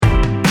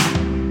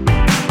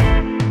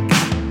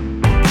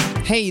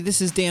Hey,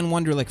 this is Dan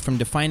Wunderlich from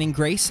Defining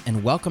Grace,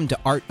 and welcome to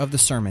Art of the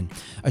Sermon,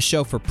 a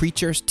show for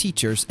preachers,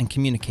 teachers, and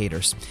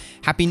communicators.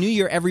 Happy New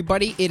Year,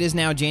 everybody. It is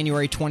now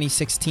January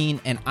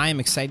 2016, and I am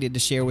excited to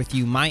share with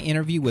you my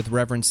interview with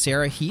Reverend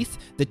Sarah Heath,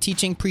 the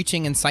teaching,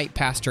 preaching, and site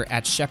pastor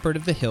at Shepherd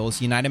of the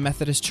Hills United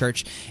Methodist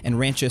Church in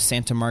Rancho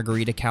Santa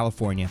Margarita,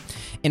 California.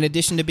 In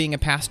addition to being a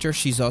pastor,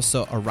 she's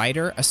also a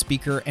writer, a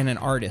speaker, and an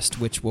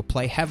artist, which will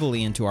play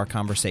heavily into our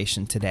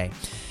conversation today.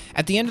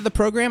 At the end of the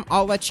program,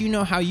 I'll let you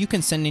know how you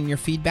can send in your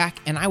feedback,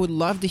 and I would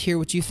love to hear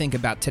what you think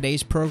about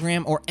today's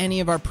program or any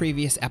of our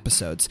previous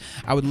episodes.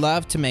 I would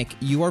love to make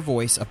your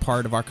voice a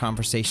part of our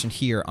conversation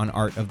here on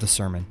Art of the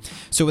Sermon.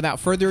 So without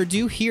further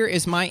ado, here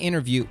is my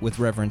interview with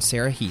Reverend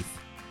Sarah Heath.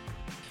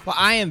 Well,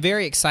 I am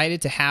very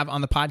excited to have on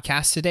the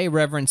podcast today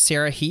Reverend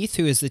Sarah Heath,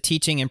 who is the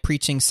teaching and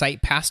preaching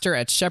site pastor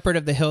at Shepherd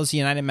of the Hills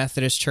United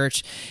Methodist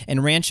Church in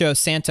Rancho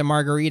Santa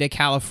Margarita,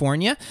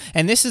 California.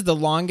 And this is the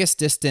longest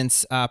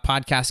distance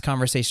podcast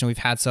conversation we've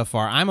had so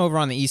far. I'm over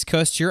on the East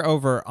Coast. You're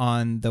over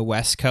on the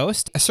West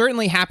Coast.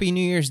 Certainly Happy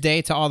New Year's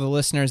Day to all the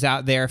listeners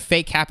out there.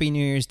 Fake Happy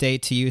New Year's Day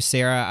to you,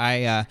 Sarah.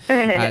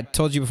 I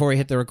told you before we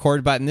hit the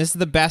record button, this is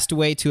the best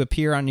way to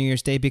appear on New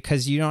Year's Day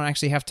because you don't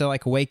actually have to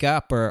wake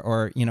up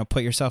or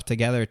put yourself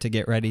together to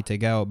get ready to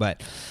go.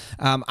 But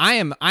I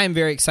am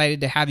very excited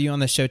to have you on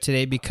the show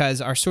today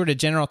because our sort of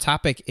general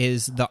topic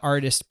is the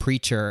artist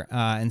preacher.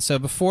 And so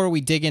before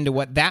we dig into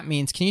what that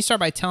means, can you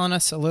start by telling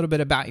us a little bit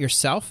about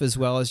yourself as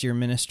well as your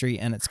ministry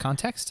and its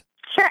context?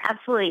 Sure,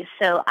 absolutely.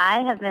 So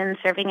I have been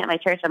serving at my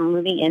church. I'm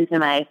moving into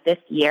my 5th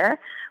year.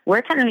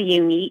 We're kind of a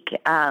unique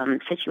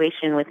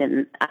situation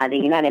within the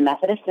United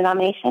Methodist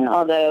denomination,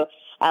 although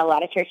a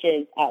lot of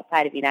churches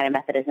outside of United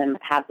Methodism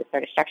have this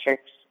sort of structure.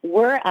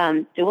 We're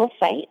dual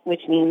site,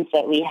 which means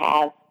that we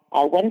have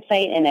one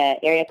site in an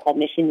area called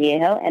Mission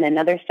Viejo and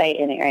another site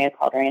in an area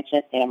called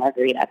Rancho Santa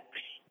Margarita.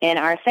 And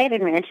our site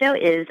in Rancho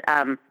is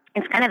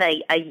it's kind of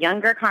a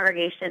younger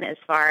congregation as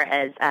far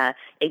as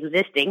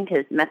existing,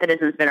 because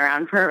Methodism's been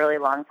around for a really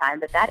long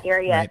time. But that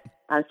area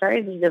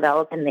started to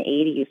develop in the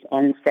 80s,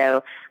 and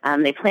so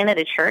they planted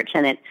a church,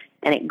 and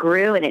it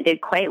grew, and it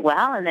did quite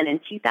well. And then in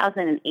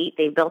 2008,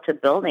 they built a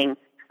building,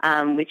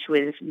 which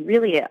was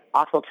really an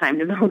awful time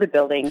to build a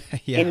building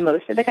in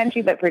most of the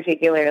country, but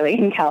particularly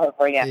in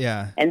California.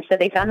 Yeah. And so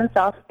they found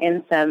themselves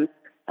in some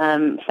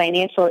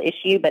financial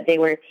issue, but they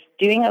were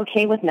doing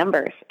okay with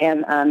numbers.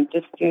 And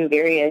just through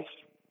various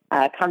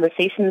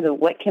conversations of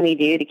what can we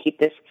do to keep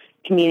this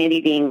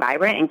community being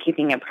vibrant and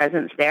keeping a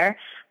presence there,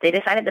 they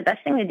decided the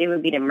best thing to do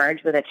would be to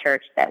merge with a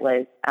church that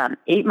was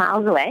 8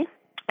 miles away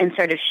and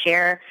sort of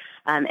share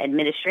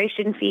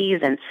administration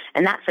fees and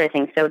that sort of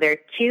thing. So there are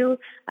 2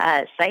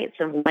 sites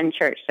of one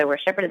church. So we're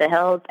Shepherd of the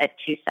Hills at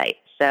 2 sites.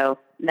 So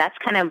that's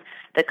kind of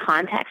the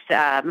context.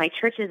 My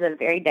church is a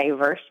very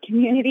diverse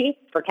community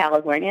for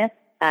California,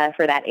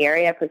 for that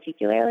area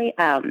particularly.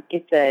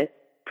 It's a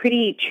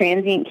pretty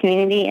transient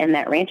community, and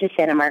that Rancho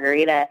Santa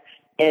Margarita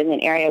is an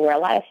area where a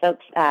lot of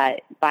folks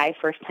buy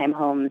first-time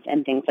homes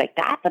and things like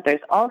that. But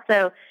there's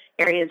also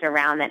areas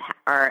around that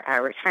are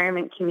a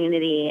retirement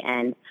community,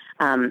 and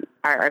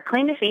our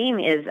claim to fame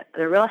is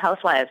the Real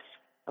Housewives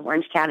of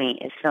Orange County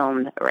is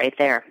filmed right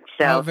there.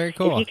 So very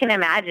cool. If you can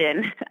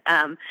imagine,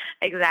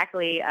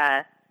 exactly,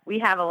 we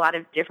have a lot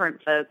of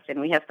different folks, and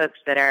we have folks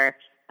that are,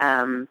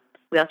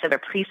 we also have a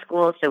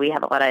preschool, so we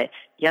have a lot of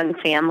young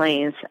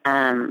families,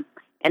 and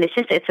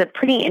it's a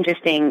pretty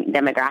interesting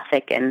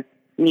demographic and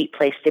neat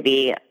place to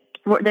be.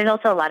 There's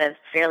also a lot of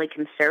fairly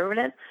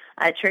conservative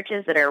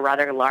churches that are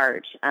rather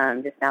large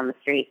just down the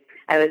street.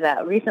 I was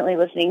recently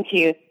listening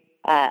to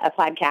a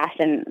podcast,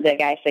 and the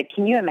guy said,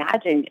 can you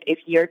imagine if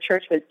your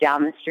church was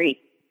down the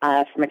street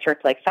from a church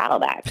like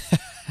Saddleback?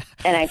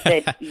 And I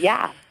said,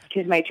 yeah,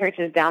 because my church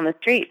is down the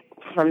street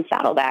from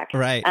Saddleback.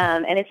 Right.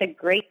 And it's a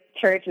great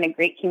church and a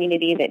great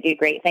community that do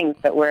great things,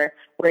 but we're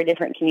a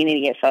different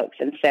community of folks.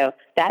 And so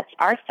that's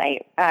our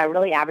site,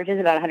 really averages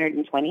about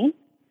 120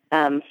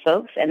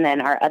 folks. And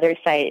then our other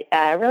site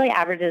really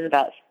averages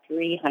about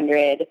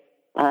 300,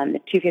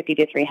 250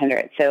 to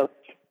 300. So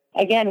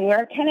again,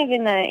 we're kind of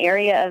in the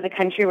area of the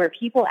country where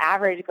people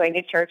average going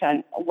to church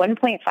on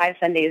 1.5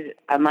 Sundays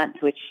a month,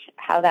 which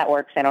how that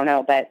works, I don't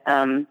know, but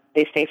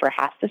they stay for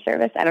half the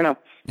service. I don't know.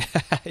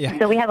 Yeah.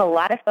 So we have a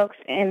lot of folks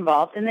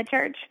involved in the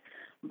church,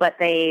 but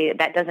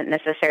that doesn't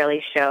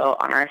necessarily show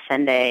on our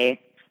Sunday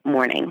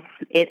morning.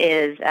 It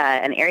is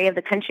an area of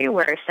the country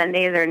where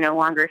Sundays are no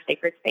longer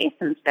sacred space,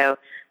 and so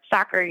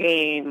soccer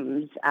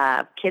games,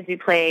 kids who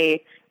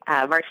play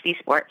varsity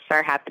sports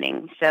are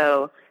happening.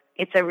 So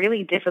it's a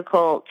really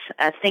difficult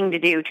thing to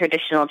do,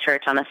 traditional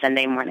church on a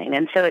Sunday morning.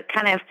 And so it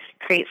kind of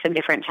creates some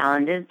different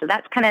challenges. So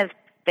that's kind of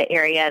the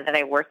area that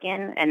I work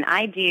in. And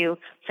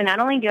so not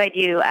only do I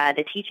do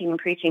the teaching and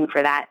preaching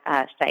for that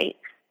site,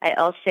 I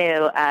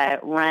also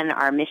run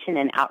our mission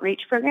and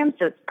outreach program.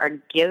 So it's our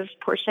GIVE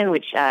portion,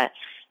 which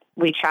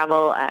we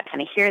travel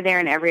kind of here, there,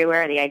 and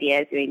everywhere. The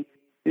idea is doing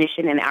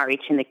mission and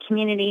outreach in the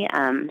community.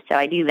 So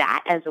I do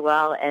that, as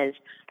well as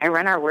I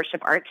run our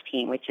worship arts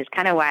team, which is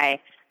kind of why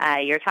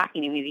you're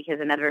talking to me,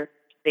 because another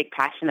big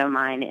passion of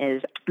mine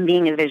is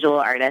being a visual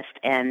artist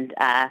and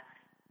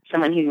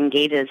someone who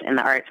engages in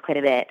the arts quite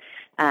a bit.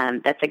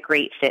 That's a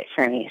great fit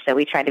for me. So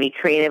we try to be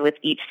creative with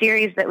each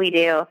series that we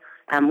do.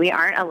 We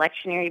aren't a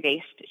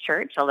lectionary-based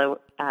church, although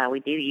we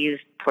do use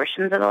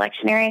portions of the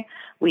lectionary.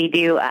 We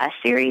do a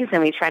series,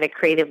 and we try to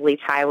creatively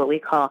tie what we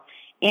call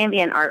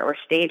ambient art or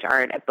stage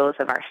art at both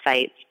of our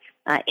sites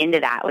into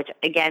that, which,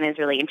 again, is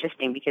really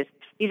interesting because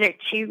these are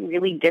two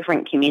really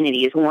different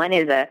communities. One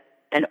is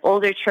an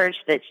older church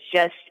that's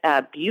just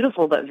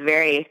beautiful but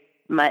very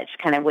much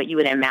kind of what you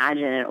would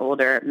imagine an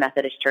older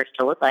Methodist church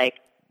to look like.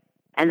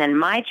 And then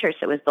my church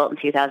that was built in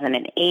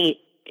 2008,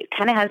 it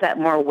kind of has that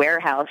more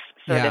warehouse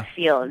sort of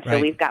feel. And so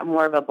we've got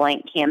more of a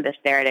blank canvas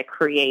there to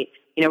create.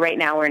 You know, right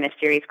now we're in a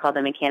series called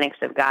The Mechanics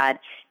of God,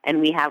 and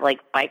we have like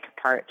bike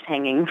parts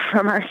hanging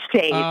from our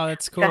stage. Oh,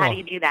 that's cool. So how do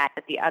you do that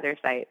at the other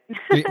site?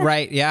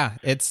 Right, yeah.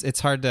 It's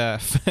hard to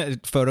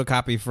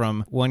photocopy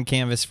from one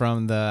canvas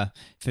from the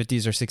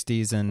 50s or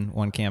 60s and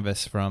one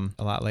canvas from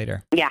a lot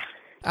later. Yeah.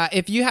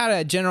 If you had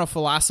a general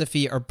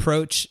philosophy or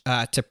approach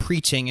to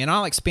preaching, and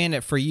I'll expand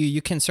it for you,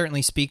 you can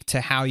certainly speak to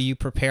how you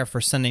prepare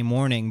for Sunday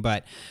morning,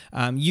 but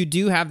you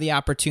do have the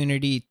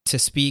opportunity to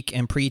speak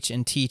and preach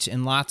and teach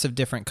in lots of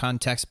different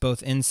contexts,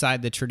 both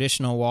inside the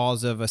traditional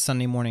walls of a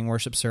Sunday morning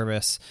worship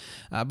service,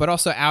 but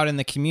also out in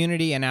the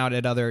community and out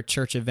at other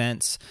church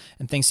events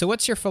and things. So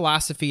what's your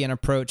philosophy and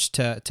approach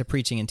to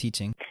preaching and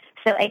teaching?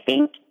 So I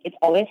think it's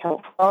always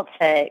helpful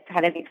to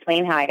kind of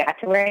explain how I got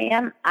to where I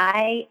am.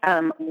 I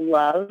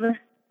love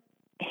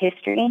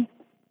history,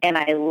 and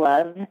I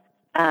love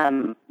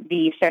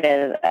the sort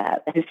of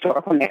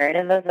historical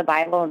narrative of the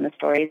Bible and the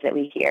stories that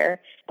we hear.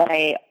 But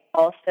I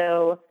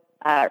also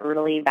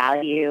really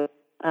value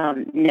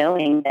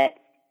knowing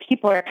that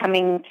people are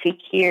coming to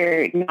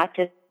hear not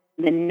just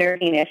the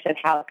nerdiness of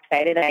how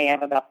excited I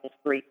am about this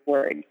Greek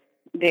word.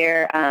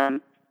 There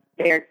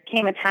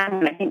came a time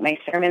when I think my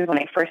sermons, when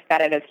I first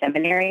got out of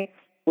seminary,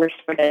 were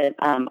sort of,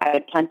 I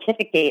would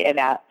pontificate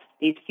about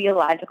these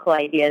theological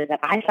ideas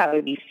that I thought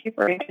would be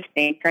super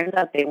interesting. Turns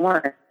out they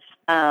weren't.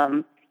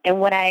 And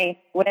what I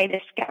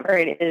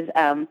discovered is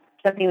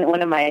something that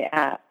one of my,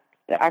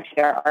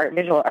 actually our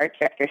visual art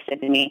director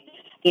said to me.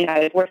 You know, I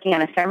was working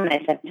on a sermon.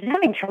 I said, I'm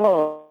having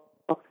trouble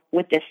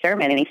with this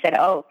sermon. And he said,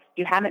 oh,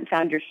 you haven't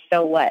found your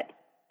so what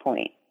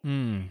point.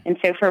 And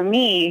so for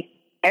me,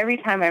 every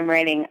time I'm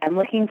writing, I'm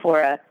looking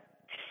for a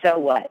so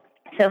what.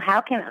 So how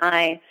can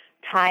I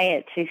tie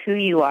it to who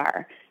you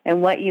are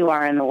and what you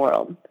are in the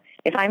world?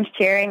 If I'm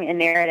sharing a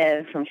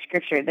narrative from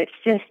Scripture that's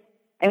just,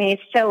 I mean,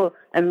 it's so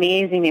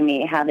amazing to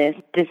me how this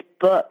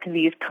book,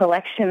 these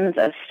collections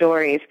of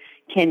stories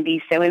can be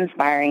so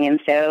inspiring and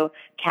so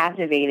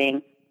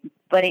captivating,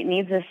 but it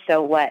needs a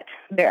so what.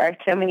 There are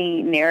so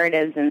many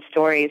narratives and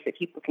stories that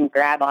people can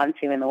grab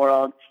onto in the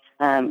world,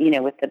 you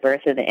know, with the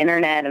birth of the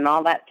internet and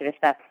all that sort of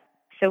stuff.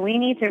 So we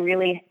need to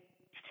really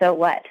so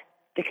what,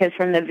 because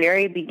from the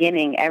very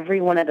beginning,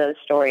 every one of those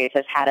stories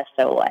has had a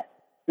so what.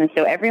 And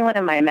so every one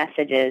of my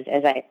messages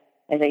as I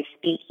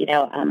speak, you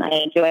know,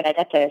 I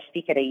got to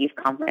speak at a youth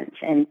conference,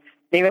 and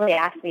they really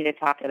asked me to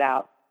talk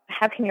about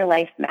how can your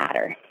life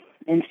matter.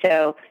 And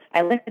so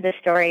I looked at the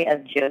story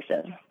of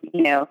Joseph.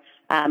 You know,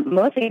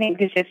 mostly I think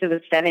because Joseph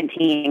was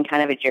 17 and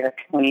kind of a jerk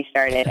when he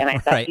started, and I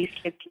thought these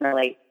kids can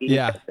relate to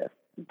Joseph.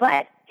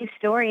 But his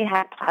story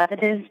had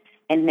positives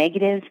and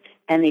negatives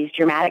and these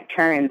dramatic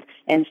turns,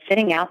 and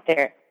sitting out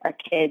there are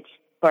kids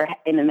who are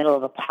in the middle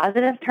of a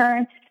positive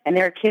turn, and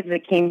there are kids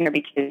that came here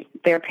because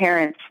their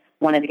parents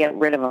wanted to get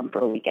rid of them for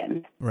a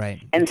weekend.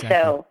 Right. And exactly.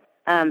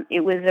 so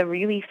it was a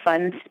really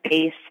fun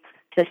space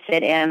to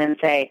sit in and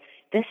say,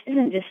 this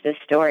isn't just a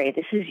story.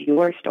 This is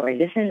your story.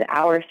 This is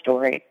our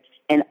story.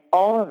 And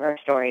all of our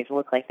stories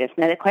look like this.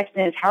 Now, the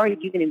question is, how are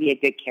you going to be a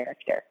good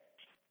character?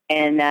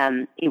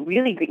 And it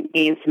really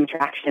gained some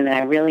traction, and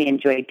I really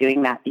enjoyed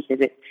doing that because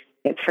it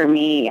for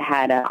me,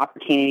 had an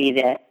opportunity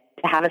to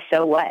have a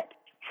so what.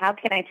 How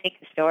can I take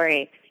the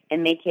story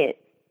and make it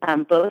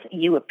both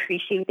you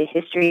appreciate the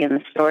history and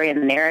the story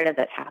and the narrative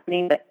that's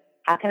happening, but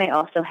how can I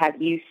also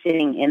have you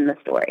sitting in the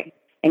story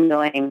and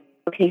going,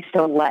 okay,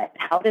 so what?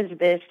 How does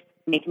this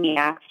make me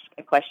ask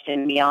a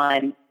question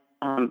beyond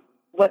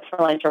what's for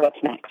lunch or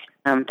what's next?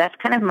 That's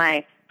kind of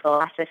my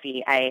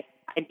philosophy. I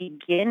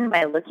begin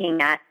by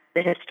looking at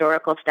the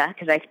historical stuff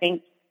because I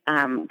think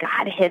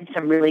God hid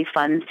some really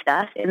fun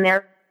stuff in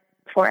there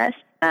for us.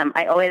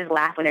 I always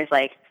laugh when there's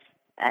like,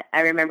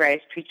 I remember I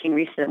was preaching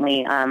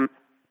recently on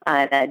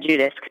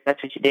Judas, because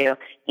that's what you do,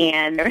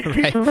 and there was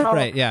this little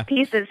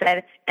piece that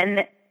said, and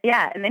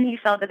then he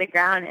fell to the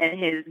ground and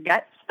his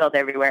guts spilled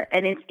everywhere,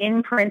 and it's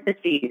in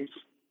parentheses.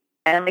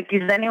 And I'm like,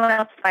 does anyone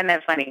else find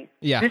that funny?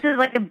 Yeah. This is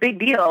like a big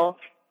deal.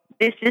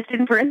 It's just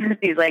in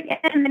parentheses, like,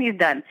 and then he's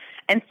done.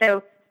 And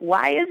so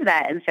why is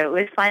that? And so it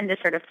was fun to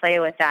sort of play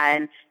with that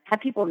and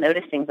have people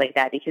notice things like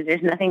that, because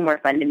there's nothing more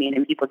fun to me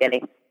than people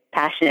getting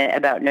passionate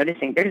about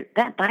noticing.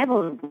 That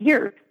Bible is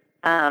weird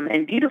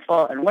and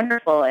beautiful and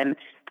wonderful, and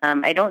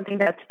I don't think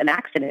that's an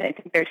accident. I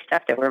think there's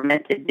stuff that we're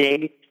meant to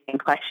dig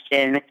and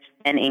question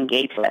and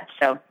engage with.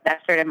 So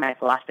that's sort of my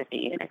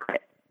philosophy in a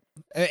quit.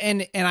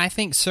 And I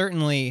think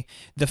certainly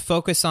the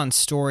focus on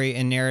story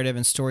and narrative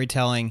and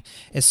storytelling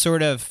has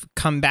sort of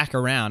come back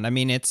around. I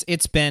mean,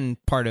 it's been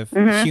part of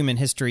human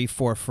history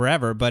for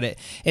forever, but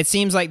it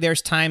seems like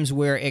there's times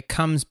where it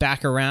comes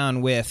back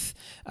around with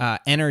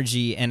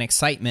energy and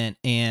excitement,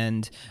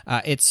 and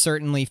it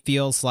certainly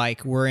feels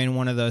like we're in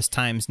one of those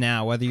times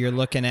now. Whether you're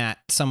looking at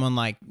someone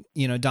like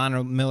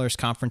Donald Miller's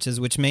conferences,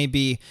 which may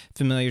be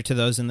familiar to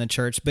those in the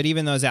church, but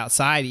even those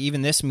outside,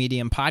 even this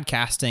medium,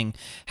 podcasting,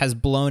 has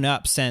blown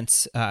up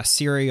since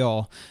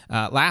Serial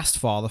last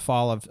fall, the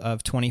fall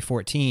of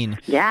 2014.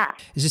 Yeah.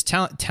 It's just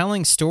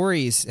telling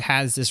stories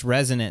has this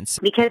resonance.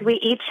 Because we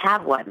each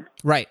have one.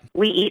 Right.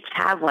 We each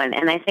have one.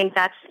 And I think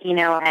that's,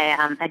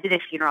 I did a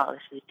funeral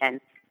this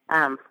weekend.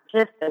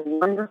 Just a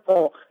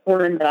wonderful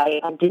woman that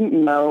I didn't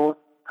know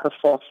her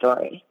full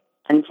story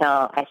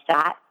until I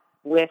sat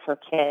with her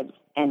kids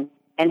and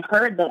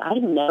heard that I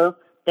didn't know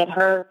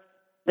that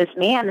this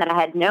man that I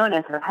had known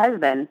as her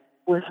husband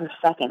was her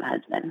second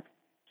husband.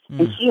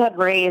 And she had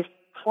raised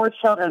 4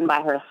 children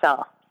by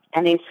herself.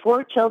 And these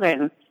 4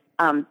 children,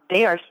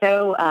 they are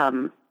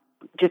so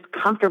just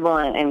comfortable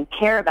and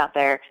care about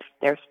their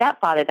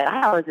stepfather that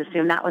I always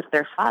assumed that was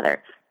their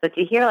father. But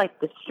to hear like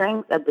the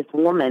strength of this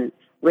woman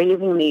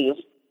raising these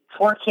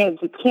 4 kids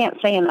who can't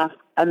say enough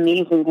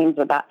amazing things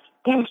about,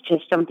 there's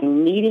just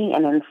something needing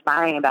and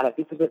inspiring about it,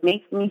 because it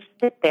makes me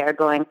sit there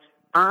going,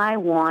 I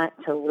want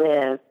to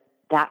live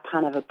that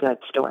kind of a good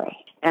story.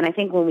 And I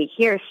think when we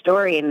hear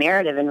story and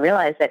narrative and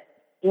realize that,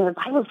 the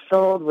Bible's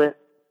filled with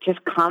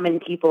just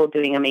common people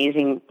doing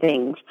amazing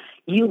things,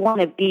 you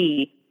want to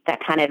be that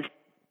kind of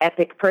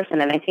epic person.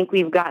 And I think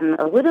we've gotten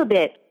a little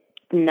bit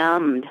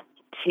numbed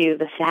to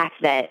the fact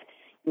that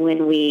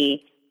when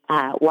we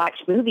watch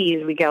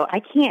movies, we go,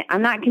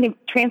 I'm not going to,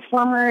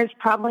 Transformers,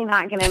 probably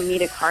not going to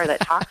meet a car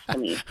that talks to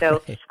me.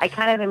 So I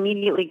kind of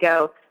immediately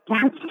go,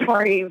 that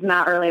story is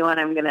not really one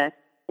I'm going to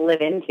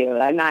live into.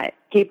 I'm not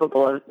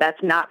capable of,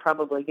 that's not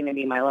probably going to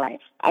be my life.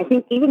 I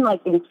think even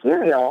like in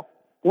Serial,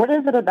 what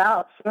is it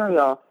about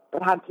Serial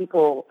that had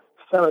people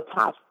so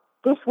attached?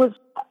 This was,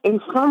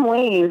 in some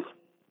ways,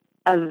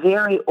 a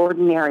very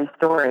ordinary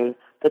story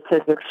that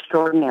took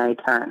extraordinary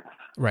turns.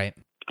 Right.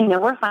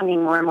 We're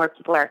finding more and more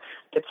people are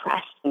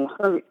depressed and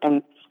hurt,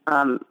 and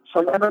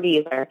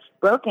celebrities are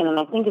broken. And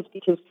I think it's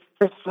because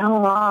for so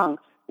long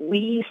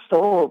we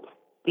sold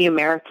the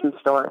American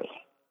story.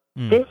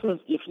 This is,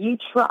 if you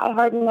try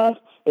hard enough,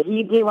 if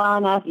you do well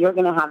enough, you're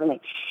going to have an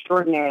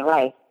extraordinary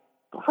life.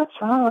 But what's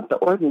wrong with the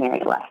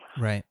ordinary life?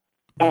 Right.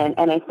 And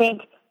I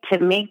think to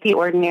make the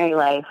ordinary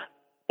life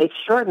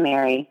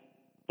extraordinary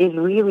is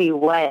really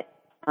what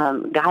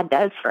God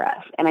does for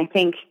us. And I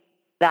think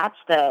that's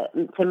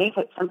to make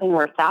it something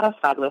we're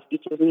satisfied with,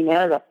 because we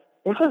know that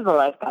this is the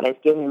life God has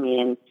given me.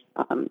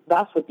 And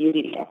that's the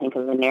beauty, I think,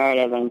 of the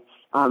narrative, and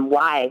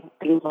why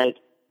things like,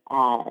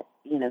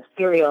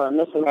 Serial and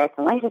This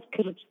American Life is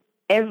because it's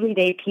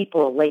everyday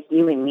people like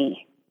you and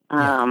me.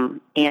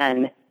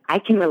 And I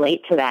can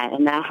relate to that,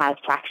 and that has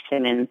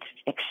traction and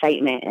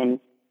excitement and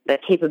the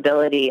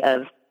capability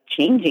of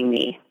changing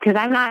me, because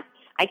I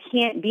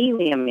can't be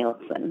Liam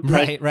Nielsen.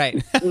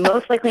 Right.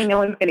 Most likely no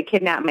one's going to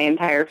kidnap my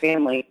entire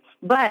family,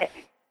 but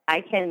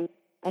I can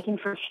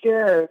for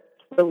sure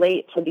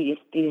relate to these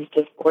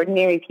just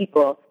ordinary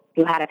people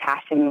who had a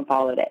passion and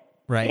followed it.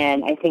 Right.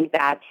 And I think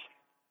that's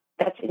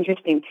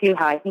interesting too,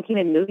 how I think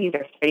even movies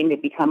are starting to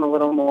become a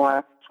little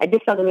more, I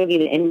just saw the movie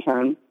The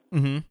Intern,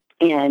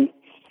 and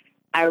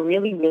I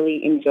really,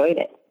 really enjoyed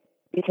it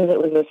because it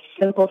was a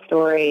simple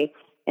story,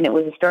 and it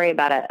was a story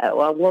about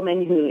a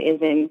woman who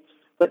is in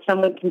what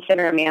some would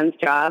consider a man's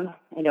job.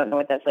 I don't know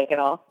what that's like at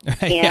all.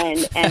 And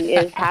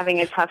is having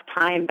a tough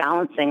time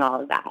balancing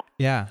all of that.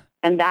 Yeah.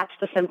 And that's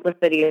the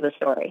simplicity of the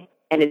story,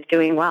 and it's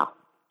doing well.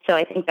 So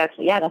I think that's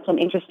an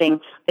interesting,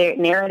 their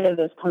narrative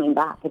is coming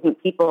back. I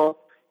think people,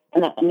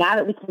 and now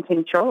that we can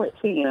control it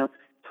too,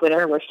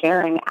 Twitter, we're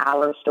sharing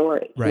our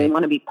story. Right. We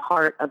want to be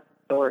part of the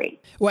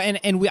story. Well,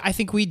 and I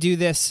think we do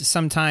this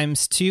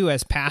sometimes too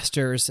as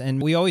pastors,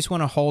 and we always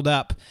want to hold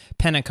up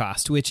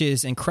Pentecost, which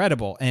is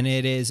incredible, and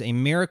it is a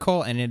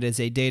miracle, and it is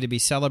a day to be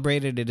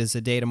celebrated. It is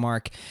a day to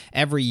mark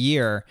every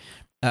year.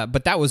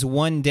 But that was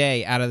one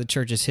day out of the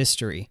church's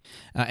history.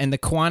 And the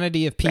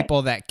quantity of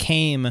people that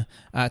came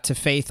to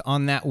faith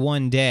on that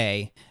one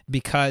day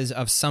because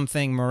of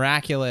something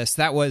miraculous,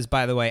 that was,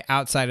 by the way,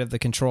 outside of the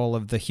control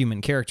of the human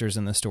characters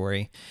in the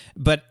story.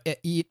 But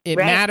it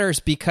matters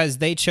because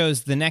they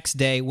chose the next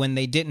day, when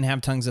they didn't have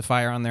tongues of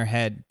fire on their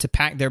head, to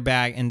pack their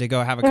bag and to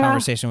go have a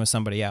conversation with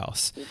somebody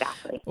else.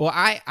 Exactly. Well,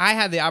 I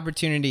had the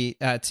opportunity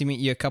to meet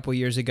you a couple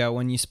years ago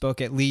when you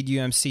spoke at Lead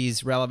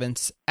UMC's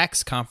Relevance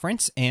X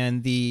conference,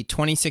 and the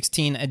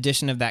 2016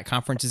 edition of that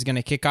conference is going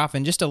to kick off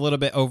in just a little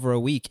bit over a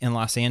week in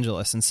Los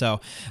Angeles. And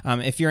so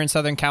if you're in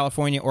Southern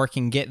California or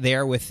can get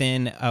there within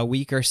within a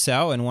week or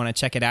so and want to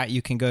check it out,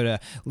 you can go to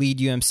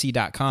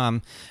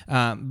leadumc.com.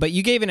 But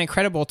you gave an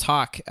incredible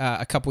talk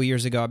a couple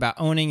years ago about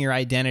owning your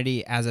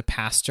identity as a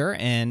pastor.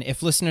 And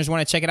if listeners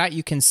want to check it out,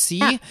 you can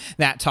see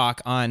that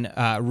talk on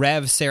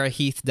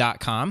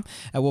revsarahheath.com.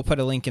 We'll put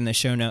a link in the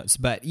show notes.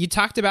 But you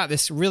talked about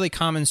this really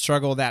common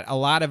struggle that a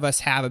lot of us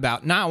have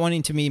about not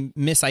wanting to be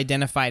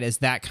misidentified as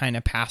that kind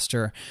of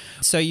pastor.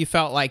 So you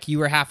felt like you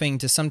were having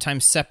to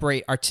sometimes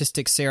separate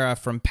artistic Sarah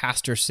from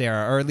Pastor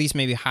Sarah, or at least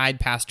maybe hide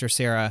Pastor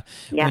Sarah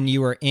when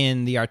you were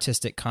in the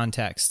artistic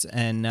context.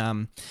 And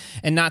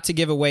not to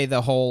give away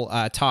the whole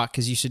talk,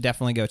 because you should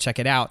definitely go check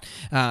it out.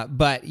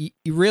 But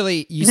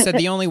you said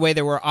the only way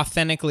that we're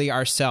authentically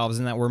ourselves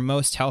and that we're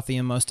most healthy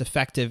and most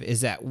effective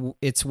is that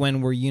it's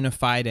when we're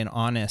unified and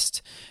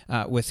honest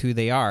with who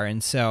they are.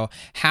 And so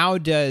how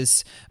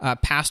does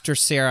Pastor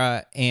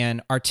Sarah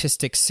and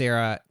artistic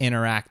Sarah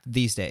interact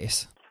these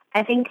days?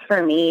 I think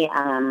for me,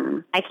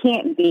 I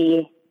can't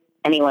be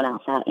anyone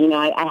else.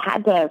 I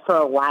had to, for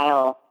a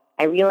while,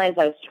 I realized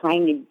I was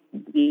trying to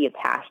be a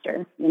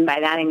pastor. And by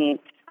that, I mean,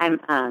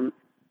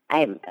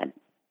 I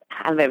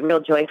have a real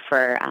joy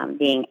for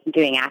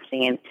doing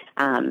acting.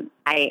 And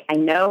I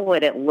know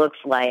what it looks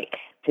like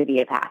to be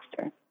a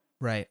pastor.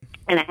 Right.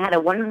 And I had a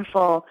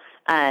wonderful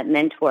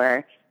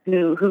mentor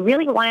who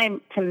really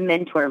wanted to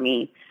mentor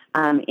me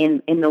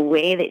in the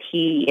way that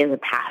he is a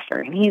pastor.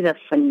 And he's a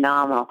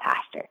phenomenal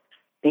pastor.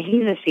 But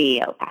he's a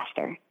CEO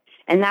pastor.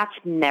 And that's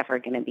never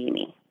going to be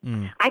me.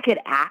 I could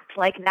act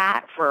like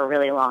that for a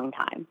really long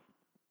time,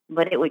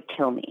 but it would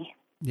kill me.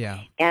 Yeah.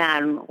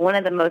 And one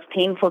of the most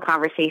painful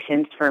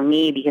conversations for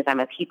me, because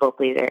I'm a people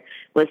pleaser,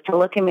 was to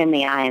look him in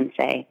the eye and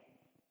say,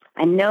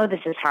 I know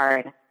this is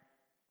hard.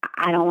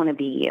 I don't want to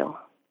be you.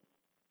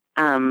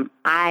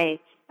 I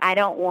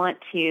don't want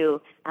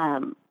to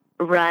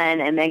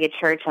run a mega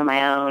church on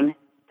my own.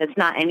 That's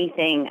not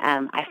anything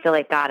I feel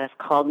like God has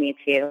called me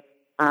to.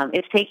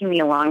 It's taken me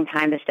a long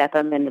time to step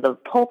up into the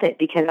pulpit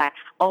because I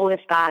always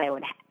thought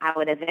I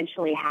would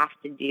eventually have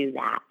to do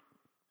that.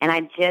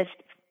 And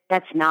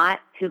that's not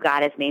who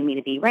God has made me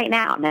to be right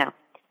now. No,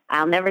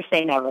 I'll never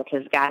say never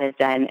because God has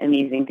done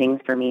amazing things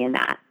for me in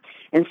that.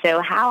 And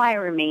so how I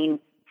remain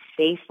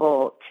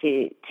faithful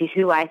to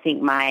who I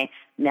think my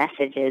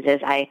message is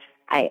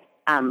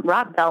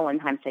Rob Bell one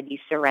time said, you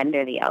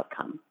surrender the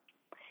outcome.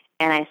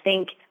 And I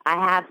think I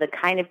have the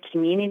kind of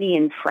community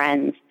and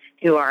friends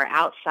who are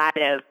outside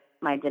of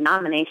my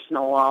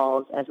denominational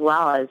walls, as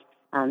well as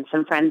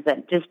some friends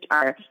that just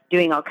are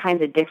doing all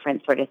kinds of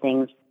different sort of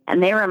things.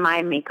 And they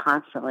remind me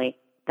constantly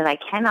that I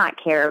cannot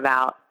care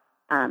about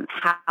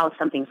how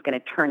something's going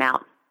to turn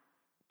out.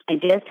 I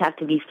just have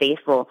to be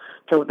faithful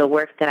to the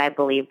work that I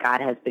believe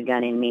God has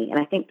begun in me. And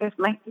I think there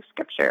might be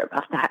scripture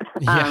about that.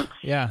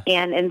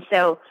 And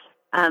so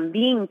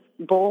being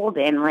bold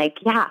and like,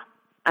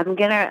 I'm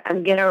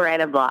gonna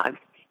write a blog,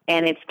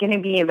 and it's gonna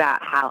be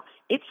about how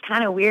it's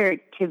kind of weird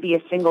to be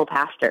a single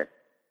pastor,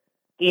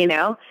 and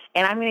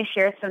I'm going to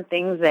share some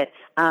things that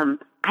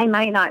I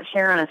might not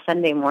share on a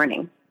Sunday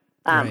morning.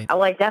 Right.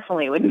 Well, I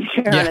definitely wouldn't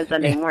share on a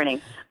Sunday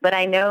morning, but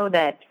I know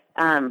that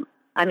I'm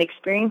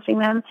experiencing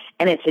them,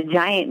 and it's a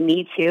giant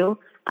me too,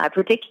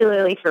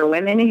 particularly for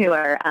women who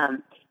are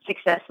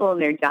successful in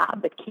their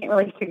job but can't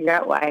really figure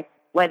out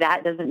why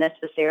that doesn't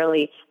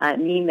necessarily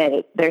mean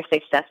that they're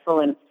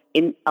successful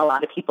in a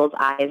lot of people's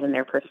eyes in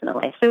their personal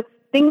life. So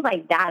things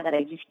like that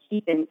I just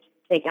keep and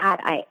say, God,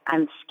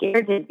 I'm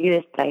scared to do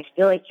this, but I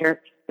feel like you're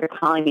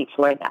calling me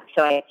toward that.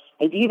 So I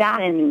do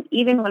that, and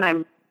even when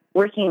I'm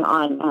working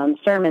on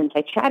sermons,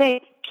 I try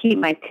to keep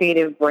my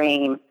creative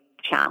brain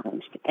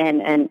challenged.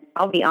 And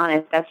I'll be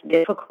honest, that's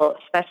difficult,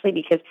 especially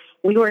because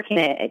we work in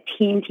a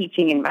team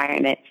teaching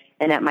environment,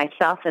 and that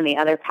myself and the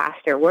other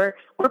pastor, we're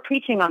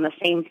preaching on the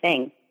same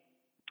thing.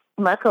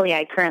 Luckily,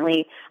 I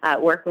currently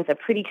work with a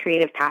pretty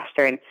creative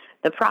pastor, and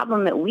the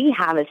problem that we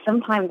have is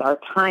sometimes our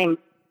time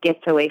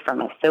gets away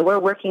from us. So we're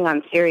working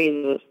on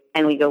series,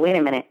 and we go, wait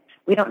a minute,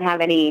 we don't have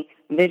any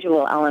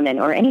visual element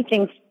or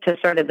anything to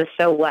sort of the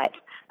so what.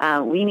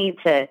 We need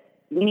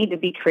to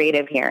be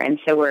creative here, and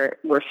so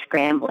we're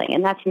scrambling,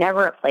 and that's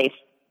never a place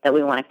that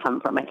we want to come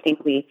from. I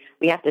think we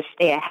have to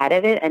stay ahead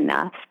of it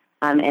enough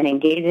and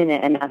engage in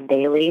it enough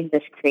daily,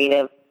 this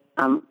creative,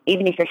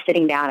 even if you're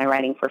sitting down and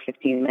writing for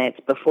 15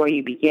 minutes before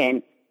you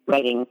begin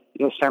writing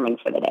your sermon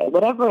for the day.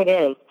 Whatever it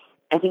is,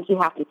 I think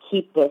you have to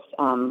keep this,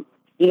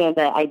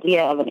 the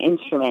idea of an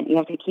instrument, you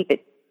have to keep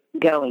it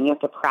going. You have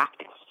to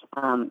practice.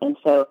 And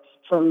so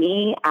for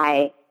me,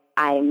 I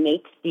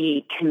make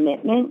the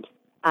commitment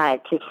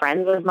to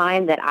friends of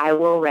mine that I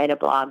will write a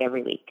blog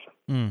every week.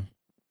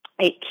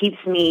 It keeps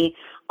me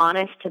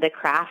honest to the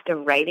craft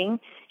of writing,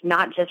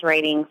 not just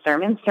writing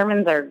sermons.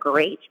 Sermons are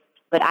great,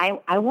 but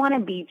I want to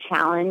be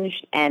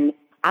challenged, and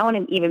I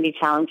want to even be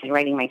challenged in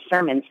writing my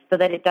sermons so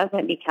that it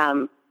doesn't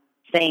become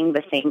saying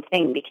the same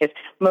thing, because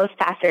most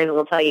pastors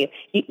will tell you,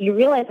 you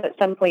realize at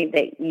some point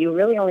that you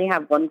really only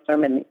have one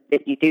sermon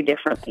that you do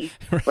differently,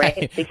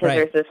 right? Because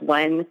there's this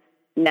one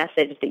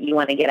message that you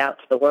want to get out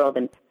to the world.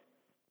 And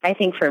I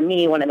think for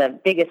me, one of the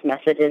biggest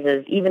messages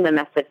is even the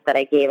message that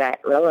I gave at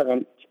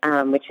Relevance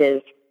which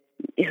is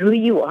who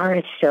you are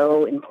is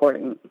so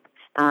important.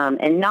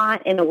 And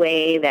not in a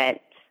way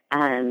that,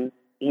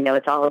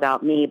 it's all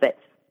about me, but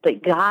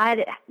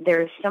God,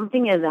 there's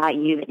something about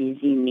you that is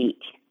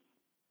unique.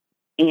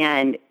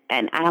 And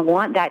I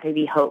want that to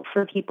be hope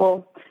for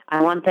people.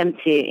 I want them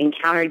to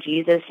encounter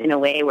Jesus in a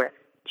way where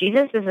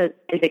Jesus is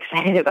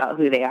excited about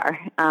who they are.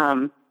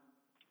 And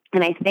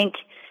I think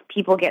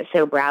people get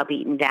so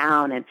browbeaten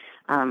down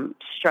and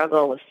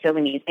struggle with so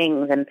many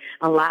things. And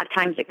a lot of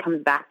times it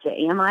comes back to,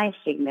 am I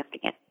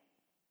significant?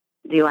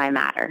 Do I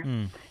matter?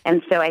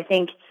 And so I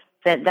think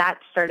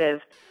that's sort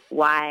of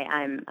why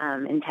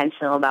I'm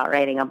intentional about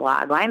writing a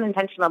blog. Why I'm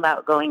intentional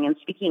about going and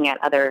speaking at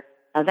other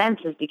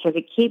events is because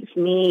it keeps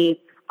me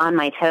on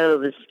my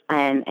toes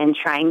and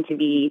trying to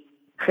be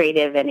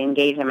creative and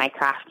engage in my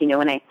craft.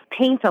 When I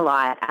paint a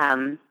lot,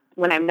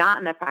 when I'm not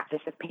in the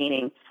practice of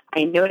painting,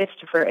 I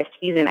noticed for a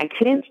season I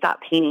couldn't stop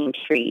painting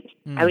trees.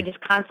 I would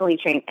just constantly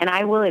train. And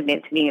I will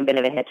admit to being a bit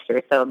of a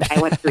hipster, so I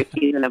went through a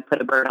season of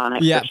put a bird on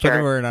it. Yeah, for sure. put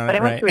a bird on but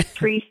it, I went through a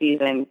tree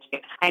season.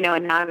 I know,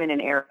 and now I'm in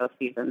an arrow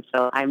season,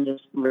 so I'm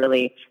just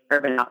really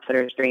Urban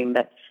Outfitters dream.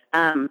 But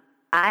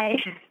I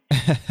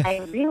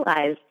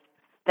realized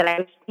that I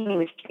was painting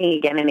this tree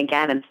again and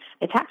again. And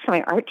I talked to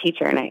my art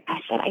teacher, and I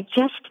said, I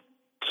just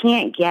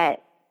can't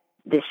get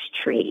this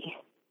tree.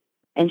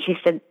 And she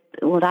said,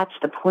 well, that's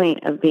the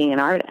point of being an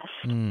artist.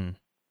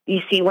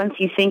 You see, once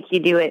you think you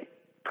do it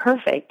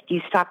perfect,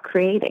 you stop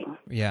creating.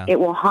 Yeah. It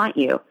will haunt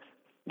you.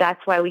 That's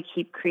why we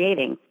keep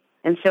creating.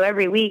 And so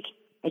every week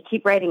I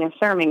keep writing a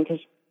sermon because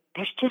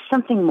there's just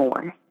something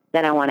more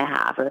that I want to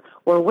have.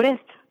 Or what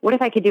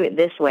if I could do it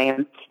this way?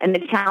 And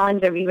the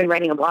challenge of even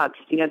writing a blog,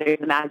 there's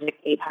the magic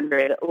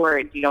 800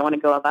 words. You don't want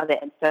to go above it.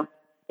 And so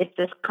it's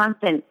this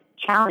constant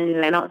challenge,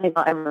 and I don't think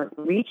I'll ever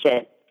reach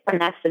it. And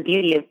that's the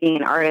beauty of being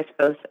an artist,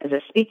 both as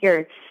a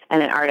speaker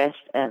and an artist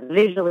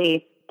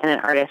visually and an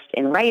artist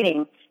in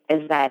writing,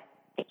 is that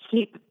I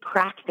keep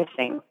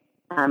practicing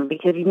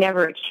because you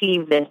never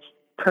achieve this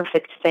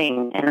perfect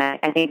thing. And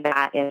I think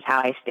that is how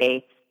I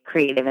stay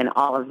creative in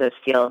all of those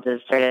fields, is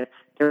sort of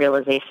the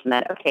realization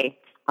that, okay,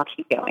 I'll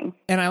keep going.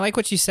 And I like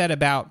what you said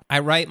about I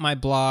write my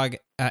blog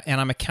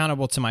and I'm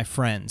accountable to my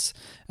friends.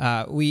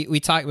 We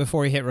talked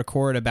before we hit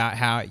record about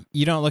how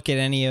you don't look at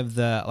any of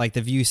the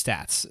view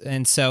stats.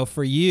 And so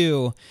for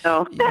you,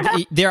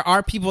 there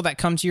are people that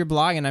come to your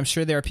blog, and I'm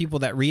sure there are people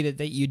that read it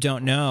that you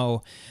don't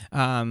know.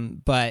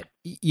 But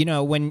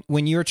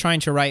when you're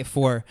trying to write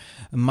for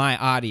my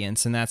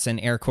audience, and that's in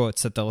air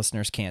quotes that the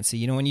listeners can't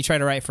see, when you try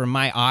to write for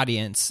my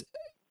audience,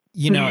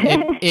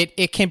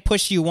 it can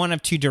push you one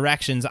of two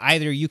directions.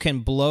 Either you can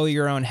blow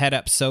your own head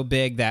up so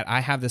big that I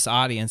have this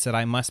audience that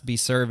I must be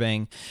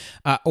serving,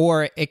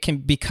 or it can,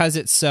 because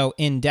it's so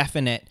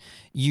indefinite,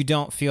 you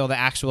don't feel the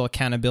actual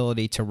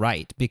accountability to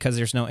write because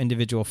there's no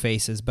individual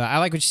faces. But I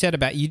like what you said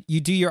about you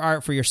do your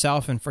art for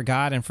yourself and for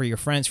God and for your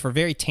friends, for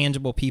very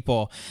tangible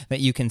people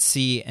that you can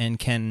see and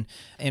can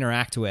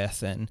interact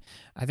with. And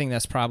I think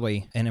that's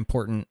probably an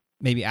important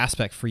maybe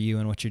aspect for you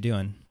and what you're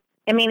doing.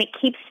 I mean, it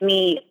keeps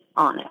me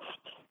honest.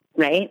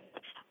 Right?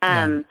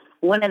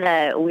 One of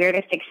the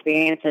weirdest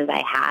experiences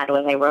I had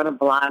was I wrote a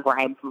blog where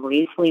I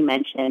briefly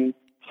mentioned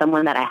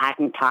someone that I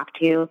hadn't talked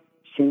to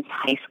since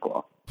high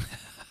school.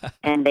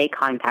 And they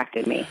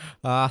contacted me.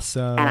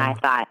 Awesome. And I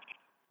thought,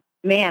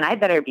 man, I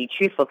better be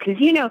truthful. Because,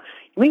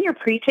 when you're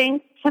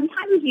preaching,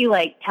 sometimes you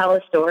tell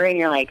a story and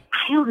you're like,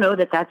 I don't know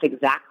that that's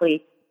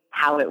exactly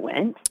how it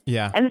went.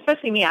 Yeah. And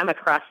especially me, I'm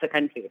across the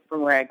country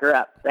from where I grew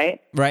up,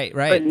 right? Right.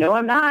 But no,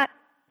 I'm not.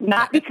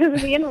 Not because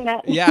of the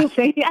internet. Yeah.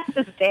 So you have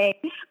to stay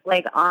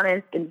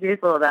honest and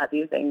truthful about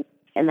these things.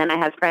 And then I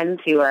have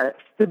friends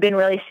who've been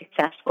really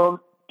successful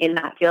in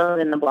that field,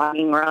 in the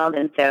blogging world.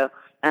 And so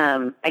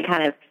I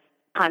kind of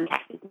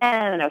contacted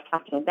them, and I was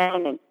talking to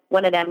them, and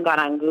one of them got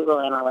on Google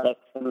Analytics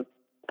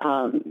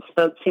and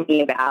spoke to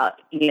me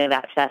about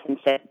that stuff and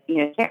said,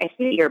 Sarah, I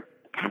see that you're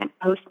kind of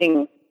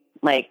posting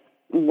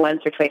once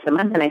or twice a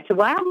month. And I said,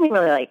 well, I only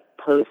really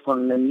post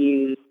when the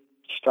muse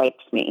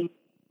strikes me.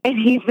 And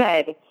he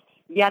said,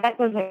 yeah, that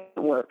doesn't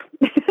work.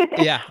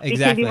 Yeah, exactly.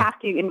 Because you have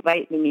to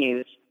invite the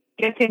muse.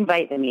 You have to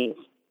invite the muse.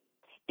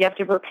 You have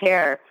to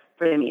prepare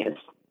for the muse.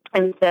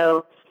 And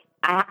so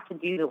I have to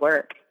do the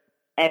work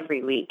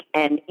every week.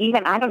 And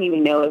I don't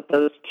even know if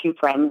those two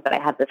friends that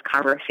I had this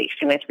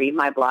conversation with read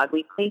my blog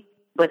weekly,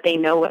 but they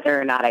know whether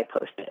or not I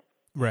post it.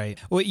 Right.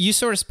 Well, you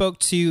sort of spoke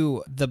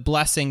to the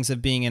blessings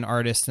of being an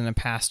artist and a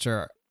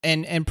pastor.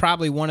 And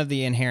probably one of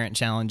the inherent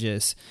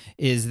challenges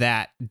is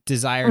that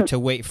desire to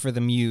wait for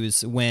the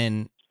muse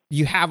when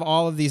you have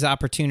all of these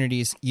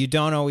opportunities. You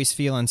don't always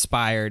feel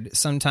inspired.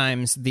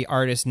 Sometimes the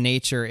artist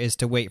nature is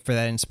to wait for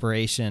that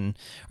inspiration.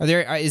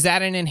 Is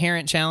that an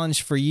inherent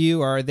challenge for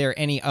you, or are there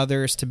any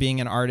others to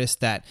being an artist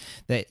that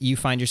you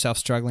find yourself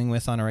struggling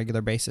with on a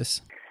regular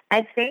basis?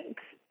 I think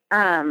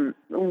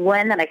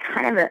one that I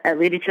kind of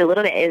alluded to a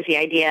little bit is the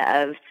idea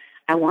of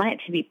I want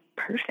it to be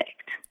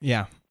perfect.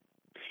 Yeah.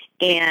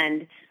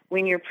 And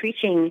when you're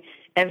preaching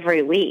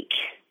every week,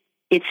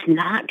 it's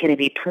not going to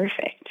be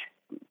perfect.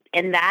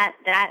 And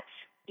that's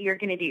you're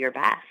going to do your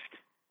best.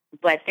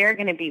 But there are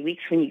going to be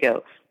weeks when you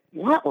go,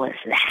 what was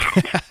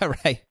that?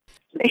 Right.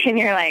 And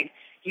you're like,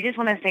 you just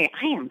want to say,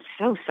 I am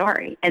so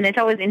sorry. And it's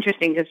always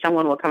interesting because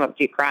someone will come up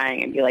to you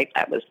crying and be like,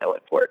 that was so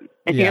important.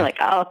 And you're like,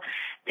 oh,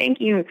 thank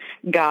you,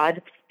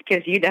 God,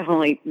 because you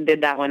definitely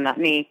did that one, not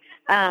me.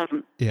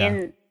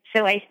 And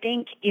so I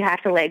think you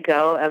have to let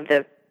go of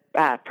the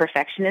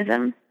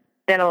perfectionism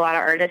that a lot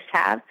of artists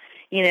have.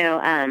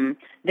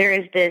 There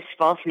is this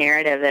false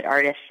narrative that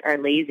artists are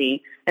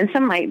lazy, and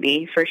some might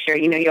be, for sure.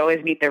 You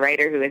always meet the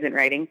writer who isn't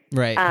writing.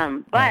 Right.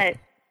 But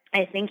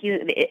I think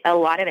a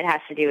lot of it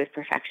has to do with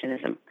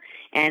perfectionism.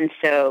 And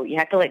so you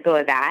have to let go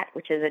of that,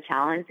 which is a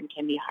challenge and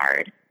can be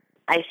hard.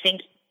 I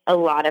think a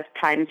lot of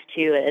times,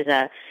 too,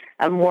 as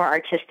a more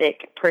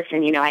artistic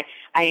person, I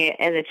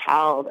as a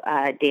child,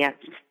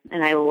 danced,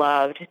 and I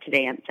loved to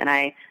dance.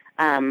 And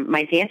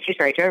my dance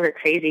teacher, I drove her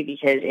crazy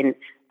because in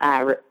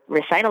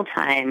recital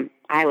time,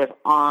 I was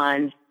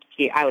on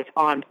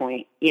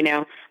point,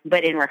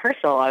 but in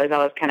rehearsal, I was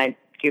always kind of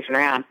goofing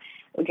around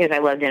because I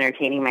loved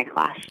entertaining my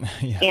class.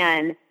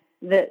 And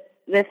the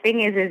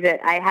thing is that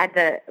I had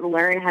to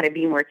learn how to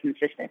be more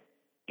consistent.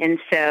 And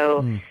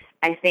so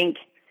I think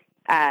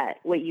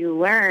what you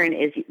learn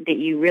is that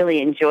you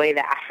really enjoy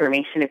the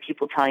affirmation of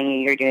people telling you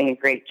you're doing a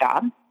great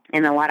job.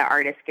 And a lot of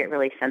artists get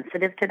really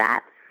sensitive to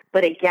that.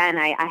 But again,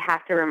 I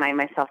have to remind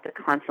myself to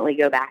constantly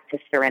go back to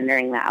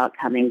surrendering the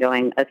outcome and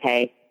going,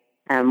 okay,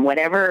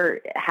 however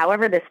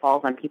this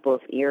falls on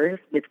people's ears,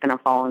 it's going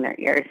to fall on their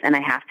ears. And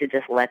I have to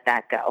just let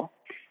that go.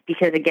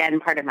 Because again,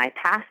 part of my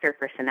pastor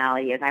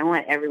personality is I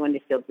want everyone to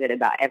feel good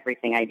about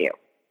everything I do.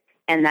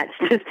 And that's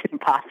just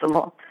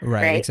impossible.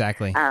 Right?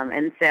 Exactly.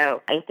 And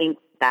so I think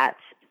that's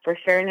for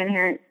sure an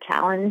inherent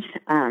challenge.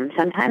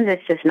 Sometimes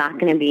it's just not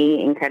going to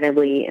be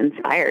incredibly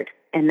inspired.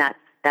 And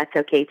that's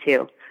okay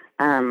too.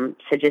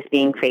 So just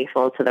being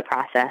faithful to the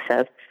process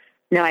of,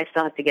 no, I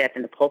still have to get up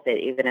in the pulpit,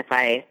 even if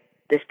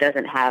this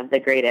doesn't have the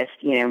greatest,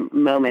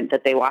 moment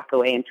that they walk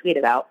away and tweet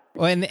about.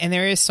 Well, and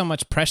there is so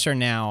much pressure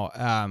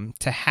now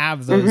to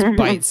have those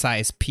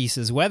bite-sized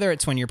pieces, whether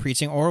it's when you're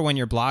preaching or when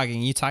you're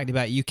blogging. You talked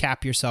about you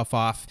cap yourself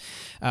off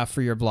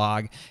for your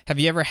blog. Have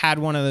you ever had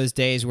one of those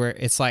days where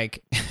it's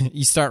like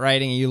you start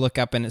writing and you look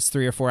up and it's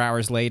 3 or 4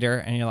 hours later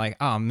and you're like,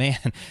 oh man,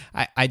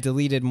 I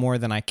deleted more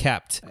than I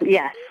kept?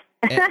 Yes.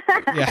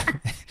 Yeah.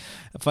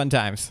 Fun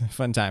times.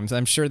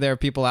 I'm sure there are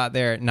people out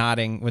there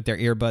nodding with their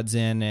earbuds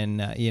in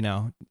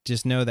and,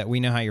 just know that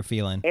we know how you're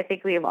feeling. I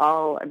think we've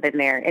all been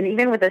there. And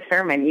even with a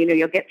sermon,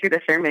 you'll get through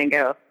the sermon and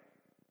go,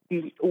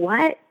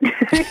 what?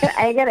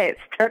 I get it.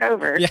 Start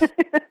over. Yeah.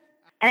 And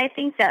I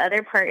think the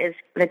other part is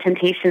the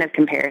temptation of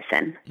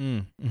comparison.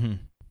 Mm-hmm.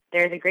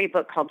 There's a great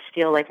book called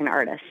Steal Like an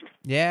Artist.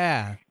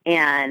 Yeah.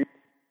 And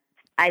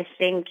I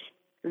think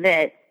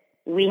that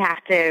we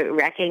have to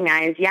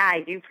recognize,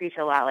 I do preach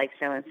a lot like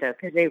so-and-so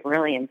because they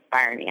really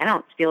inspire me. I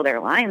don't steal their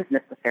lines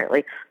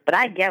necessarily, but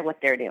I get what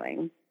they're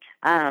doing.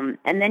 And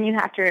then you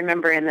have to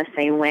remember in the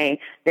same way,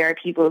 there are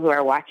people who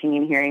are watching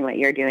and hearing what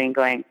you're doing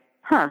going,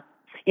 I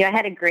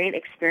had a great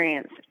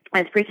experience.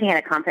 I was preaching at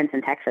a conference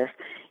in Texas,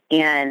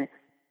 and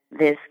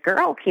this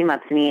girl came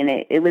up to me,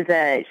 and she was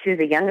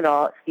a young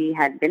adult. She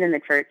had been in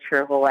the church for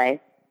her whole life,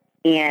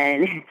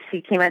 and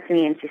she came up to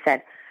me and she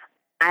said,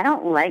 I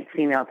don't like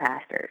female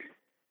pastors.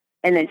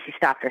 And then she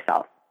stopped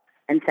herself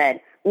and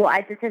said, well,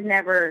 I just have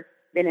never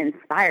been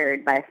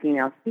inspired by a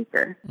female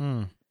speaker.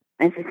 And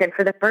she said,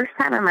 for the first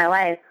time in my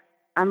life,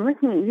 I'm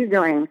looking at you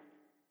going,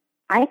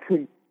 I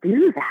could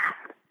do that.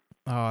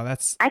 Oh,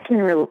 I can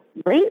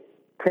relate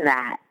to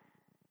that.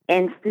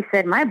 And she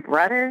said, my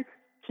brother,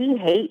 he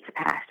hates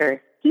pastors.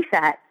 He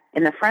sat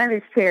in the front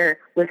of his chair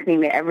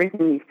listening to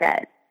everything you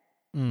said.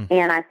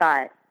 And I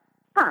thought,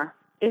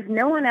 if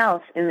no one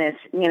else in this,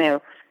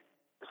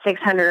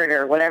 600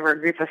 or whatever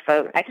group of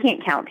folks, I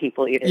can't count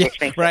people either,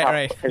 which makes it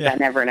hard because I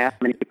never know how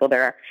many people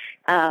there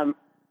are.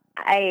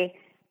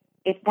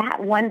 If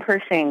that one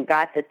person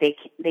got that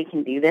they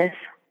can do this,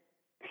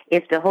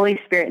 if the Holy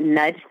Spirit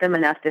nudged them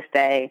enough to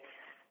say,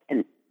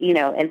 and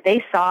if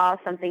they saw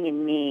something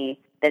in me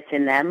that's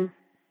in them,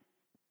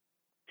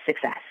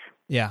 success.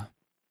 Yeah.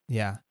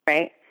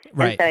 Right.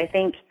 And so I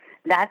think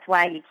that's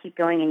why you keep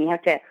going, and you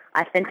have to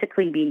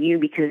authentically be you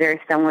because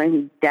there's someone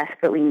who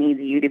desperately needs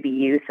you to be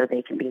you so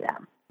they can be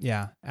them.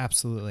 Yeah,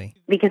 absolutely.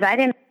 Because I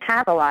didn't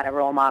have a lot of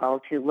role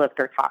models who looked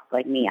or talked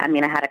like me. I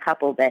mean, I had a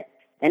couple, but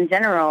in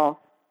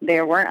general,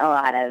 there weren't a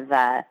lot of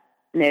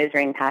nose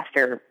ring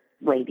pastor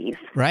ladies.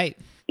 Right.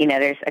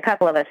 There's a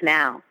couple of us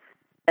now.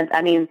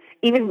 I mean,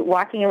 even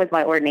walking in with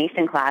my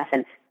ordination class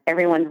and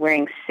everyone's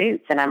wearing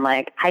suits, and I'm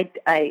like,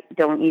 I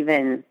don't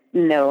even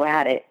know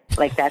how to,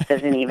 that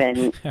doesn't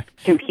even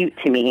compute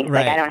to me.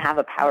 Right. I don't have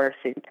a power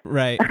suit.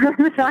 Right.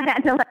 So I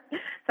had to,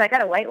 so I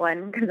got a white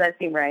one because that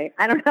seemed right.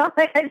 I don't know.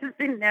 I just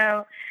didn't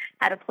know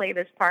how to play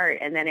this part.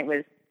 And then it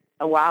was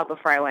a while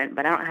before I went,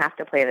 but I don't have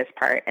to play this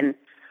part. And,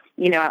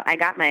 I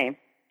got my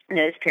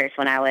nose pierced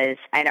when I'd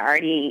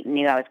already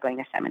knew I was going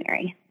to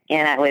seminary,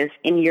 and I was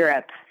in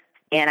Europe.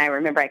 And I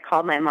remember I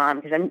called my mom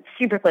because I'm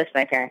super close to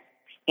my parents.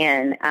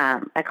 And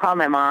I called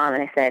my mom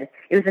and I said,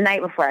 it was the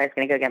night before I was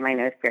going to go get my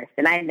nose pierced.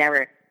 And I had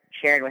never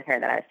shared with her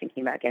that I was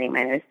thinking about getting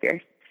my nose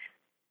pierced.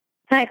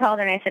 And I called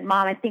her and I said,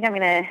 Mom, I think I'm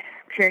going to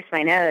pierce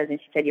my nose. And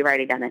she said, you've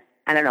already done it.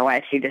 I don't know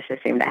why she just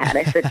assumed I had.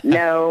 I said,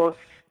 no,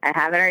 I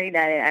haven't already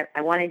done it.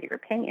 I wanted your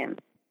opinion.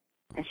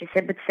 And she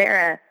said, but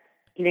Sarah,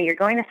 you're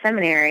going to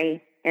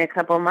seminary in a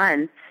couple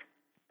months.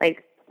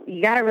 Like,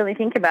 you got to really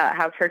think about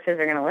how churches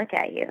are going to look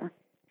at you.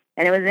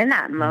 And it was in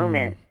that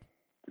moment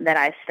that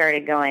I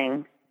started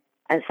going,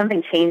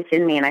 something changed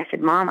in me. And I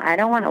said, Mom, I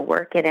don't want to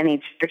work at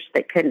any church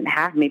that couldn't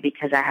have me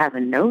because I have a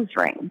nose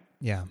ring.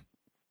 Yeah.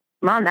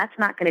 Mom, that's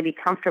not going to be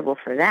comfortable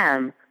for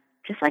them,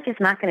 just like it's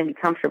not going to be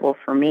comfortable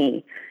for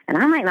me. And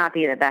I might not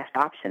be the best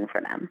option for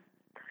them.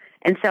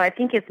 And so I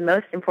think it's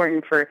most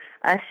important for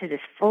us to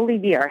just fully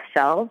be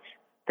ourselves,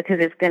 because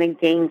it's going to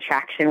gain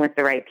traction with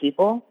the right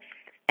people.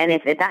 And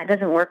if that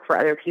doesn't work for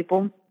other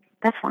people,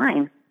 that's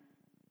fine.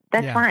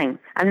 That's fine.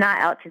 I'm not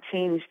out to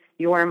change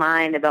your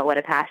mind about what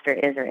a pastor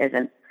is or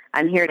isn't.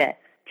 I'm here to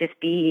just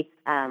be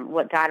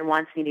what God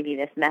wants me to be,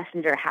 this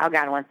messenger, how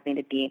God wants me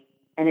to be.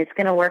 And it's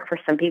going to work for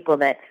some people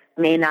that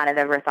may not have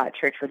ever thought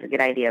church was a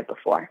good idea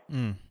before.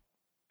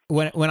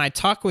 When I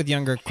talk with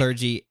younger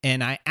clergy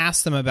and I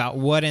ask them about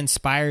what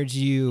inspired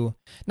you,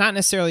 not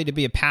necessarily to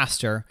be a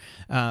pastor,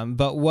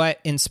 but what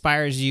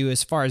inspires you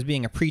as far as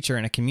being a preacher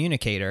and a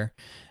communicator,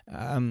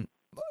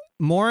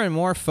 more and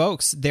more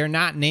folks, they're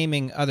not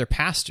naming other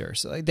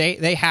pastors. Like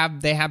they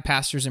have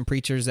pastors and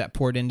preachers that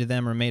poured into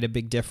them or made a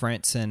big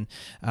difference, and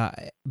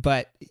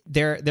but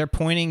they're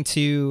pointing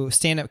to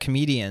stand-up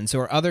comedians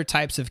or other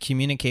types of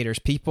communicators,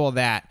 people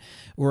that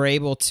were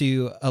able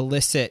to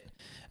elicit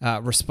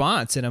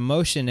response and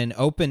emotion and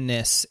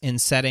openness in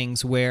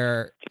settings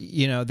where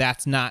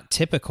that's not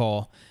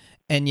typical,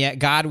 and yet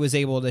God was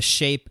able to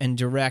shape and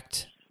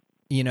direct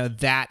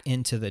that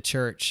into the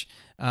church.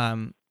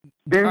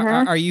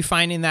 Are you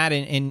finding that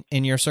in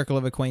your circle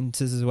of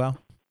acquaintances as well?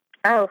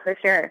 Oh, for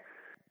sure.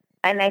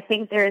 And I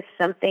think there's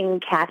something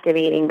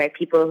captivating by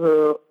people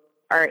who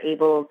are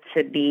able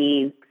to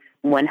be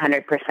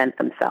 100%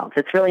 themselves.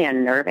 It's really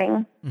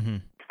unnerving. Mm-hmm.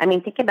 I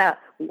mean, think about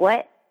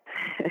what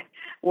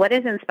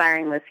is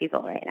inspiring most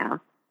people right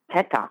now?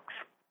 TED Talks.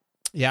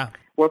 Yeah.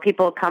 Where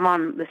people come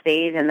on the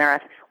stage and they're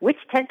asked, which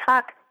TED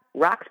Talk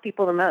rocks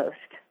people the most?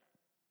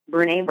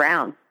 Brené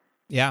Brown.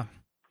 Yeah.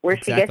 Where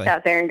she gets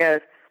out there and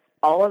goes,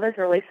 all of us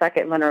really suck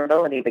at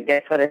vulnerability, but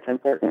guess what? It's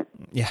important.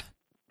 Yeah.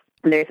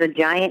 There's a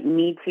giant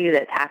Me Too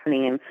that's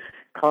happening in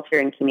culture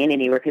and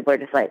community where people are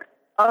just like,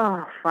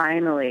 oh,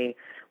 finally,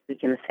 we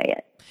can say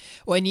it.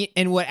 Well,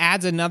 and what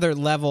adds another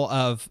level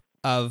of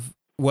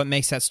what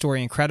makes that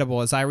story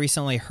incredible is I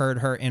recently heard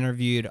her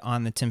interviewed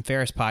on the Tim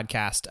Ferriss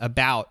podcast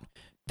about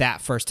that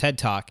first TED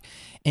Talk,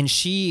 and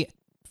she,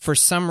 for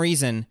some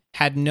reason,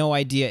 had no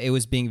idea it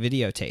was being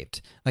videotaped.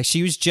 Like,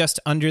 she was just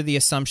under the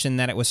assumption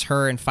that it was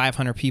her and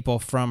 500 people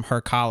from her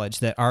college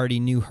that already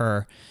knew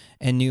her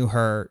and knew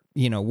her,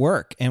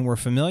 work and were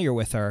familiar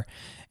with her.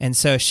 And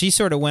so she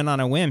sort of went on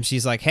a whim.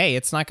 She's like, hey,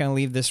 it's not going to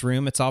leave this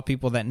room. It's all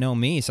people that know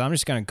me, so I'm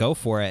just going to go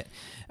for it.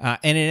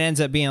 And it ends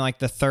up being like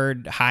the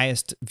third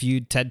highest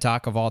viewed TED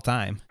Talk of all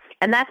time.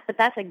 And that's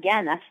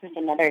just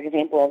another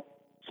example of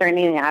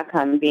discerning the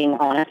outcome, being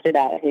honest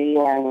about who you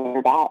are and what you're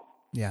about.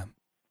 Yeah.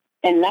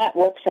 And that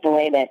works in a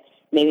way that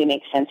maybe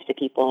makes sense to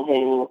people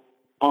who,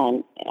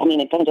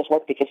 it doesn't just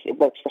work because it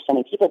works for so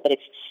many people, but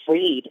it's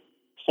freed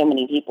so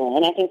many people.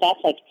 And I think that's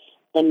like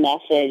the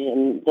message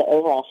and the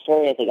overall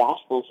story of the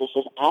gospel is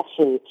this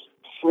absolute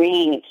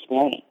freeing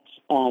experience.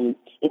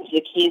 It's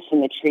the keys from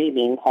the tree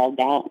being called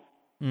down.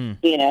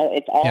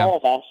 It's all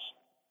of us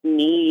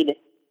need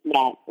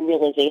that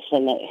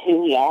realization that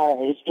who we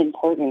are is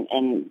important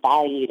and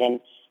valued.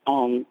 And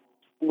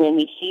when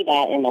we see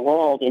that in the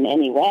world in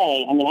any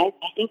way, I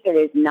think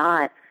there is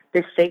not,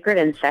 this sacred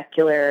and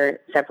secular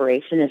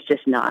separation is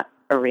just not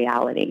a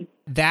reality.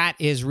 That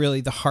is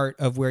really the heart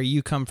of where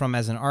you come from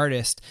as an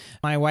artist.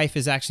 My wife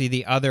is actually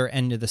the other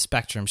end of the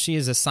spectrum. She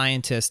is a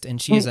scientist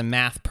and she is a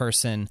math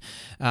person.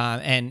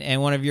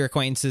 And one of your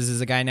acquaintances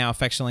is a guy now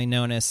affectionately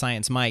known as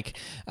Science Mike.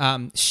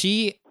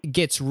 She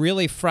gets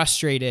really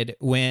frustrated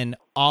when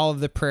all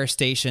of the prayer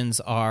stations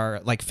are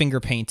like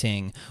finger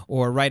painting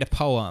or write a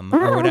poem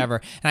or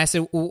whatever. And I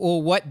said, well,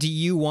 what do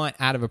you want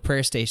out of a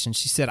prayer station?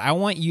 She said, I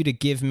want you to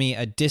give me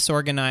a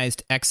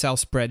disorganized Excel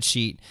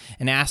spreadsheet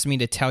and ask me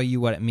to tell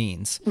you what it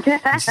means.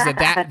 And she said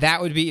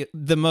that would be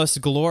the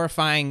most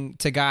glorifying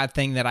to God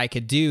thing that I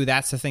could do.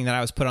 That's the thing that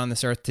I was put on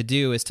this earth to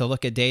do, is to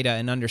look at data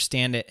and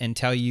understand it and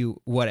tell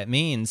you what it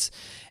means.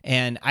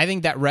 And I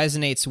think that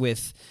resonates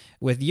with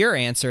your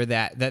answer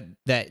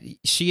that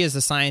she as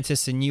a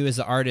scientist and you as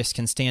an artist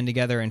can stand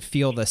together and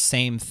feel the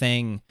same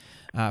thing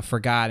for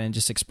God and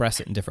just express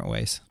it in different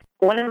ways.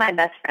 One of my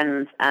best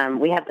friends,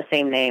 we have the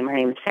same name. Her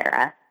name is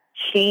Sarah.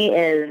 She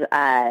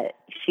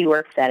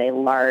works at a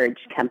large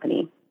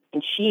company,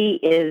 and she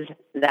is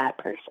that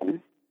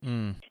person.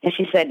 And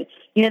she said,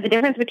 the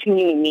difference between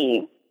you and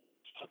me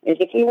is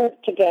if we were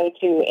to go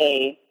to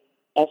a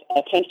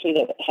country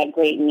that had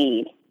great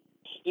need,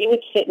 you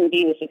would sit and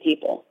be with the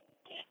people.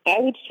 I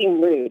would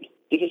seem rude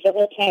because the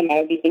whole time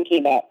I would be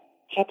thinking about,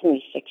 how can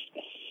we fix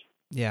this?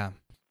 Yeah.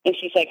 And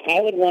she's like,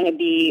 I would want to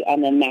be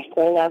on the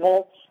macro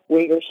level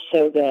where you're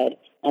so good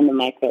on the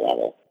micro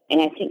level.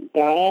 And I think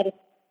God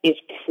is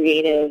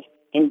creative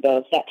in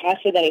both. That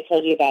pastor that I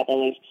told you about that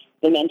was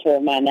the mentor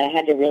of mine that I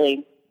had to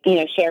really,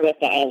 share with,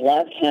 that I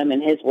loved him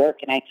and his work,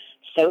 and I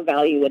so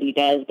value what he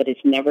does, but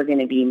it's never going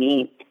to be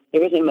me.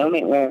 There was a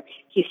moment where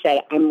he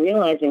said, I'm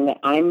realizing that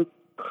I'm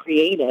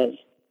creative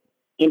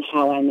in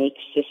how I make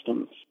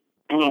systems.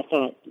 And I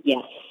thought,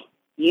 yes,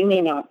 you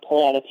may not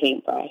pull out a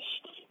paintbrush.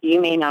 You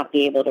may not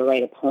be able to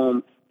write a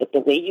poem, but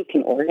the way you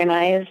can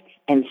organize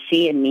and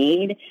see a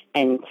need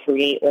and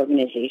create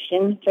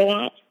organization for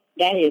that,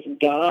 that is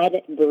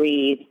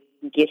God-breathed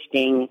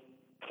gifting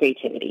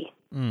creativity.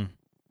 Mm.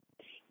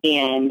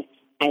 And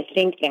I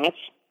think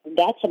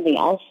that's something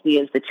else we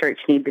as the church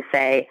need to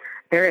say.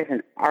 There is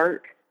an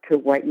art to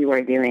what you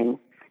are doing,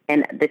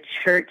 and the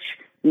church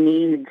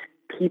needs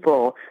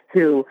people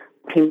who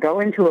can go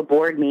into a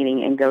board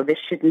meeting and go, this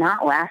should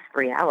not last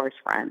 3 hours,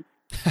 friend.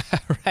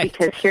 Right.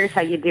 Because here's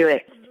how you do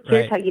it.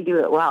 Here's how you do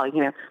it well.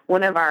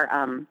 One of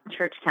our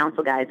church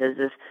council guys is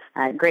this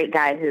great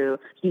guy who,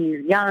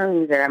 he's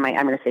young. I'm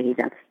going to say he's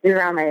young. He's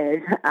around my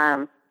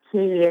age.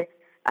 He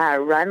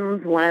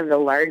runs one of the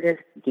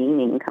largest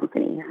gaming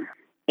companies.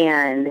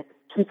 And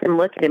he can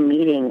look at a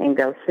meeting and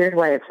go, here's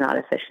why it's not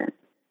efficient.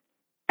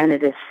 And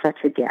it is such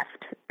a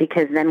gift,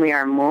 because then we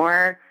are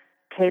more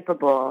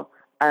capable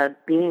of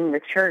being the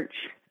church,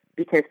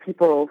 because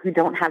people who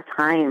don't have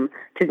time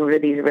to go to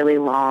these really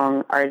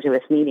long,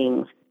 arduous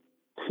meetings,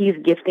 he's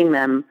gifting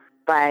them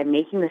by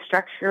making the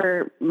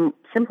structure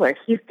simpler.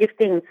 He's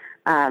gifting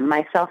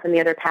myself and the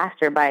other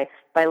pastor by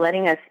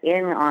letting us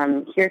in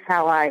on, here's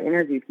how I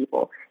interview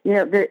people.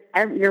 Your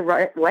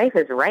wife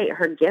is right.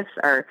 Her gifts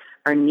are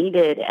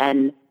needed.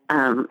 And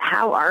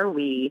how are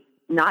we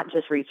not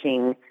just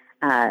reaching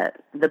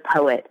the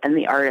poet and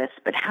the artist,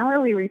 but how are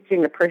we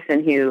reaching the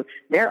person who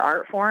their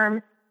art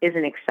form is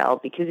in Excel?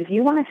 Because if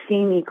you want to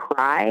see me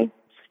cry,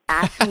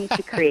 ask me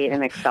to create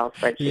an Excel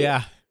spreadsheet.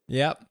 Yeah.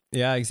 Yep.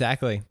 Yeah,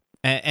 exactly.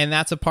 And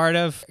that's a part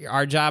of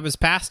our job as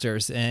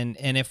pastors. And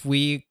if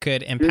we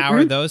could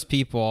empower those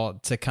people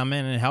to come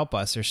in and help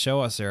us or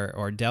show us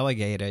or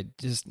delegate it,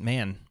 just,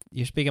 man,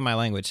 you're speaking my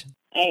language.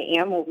 I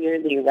am a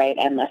weirdly right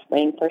and left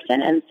brain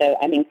person. And so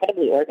I'm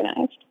incredibly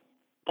organized,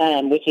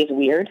 which is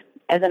weird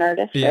as an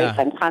artist. Yeah. Right?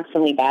 So I'm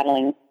constantly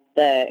battling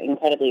the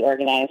incredibly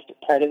organized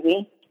part of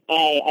me.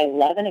 I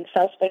love an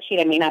Excel spreadsheet.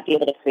 I may not be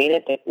able to create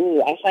it, but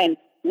I find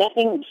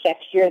nothing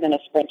sexier than a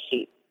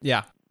spreadsheet.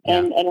 Yeah.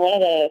 And one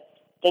of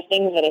the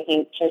things that I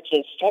think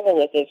churches struggle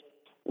with is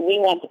we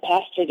want the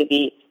pastor to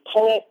be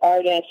poet,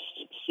 artist,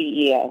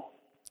 CEO.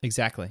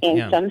 Exactly.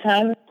 And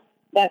sometimes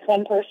that's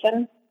one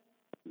person,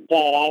 but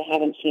I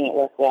haven't seen it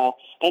work well.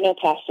 I know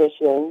pastors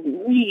who are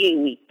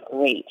really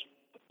great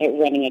at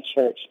running a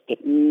church,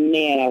 but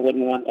man, I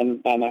wouldn't want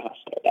them by my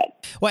hospital bed.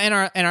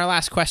 Well, and our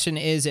last question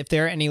is, if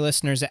there are any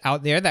listeners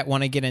out there that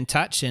want to get in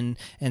touch and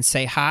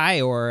say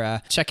hi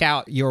or check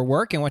out your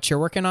work and what you're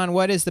working on,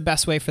 what is the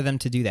best way for them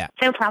to do that?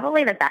 So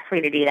probably the best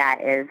way to do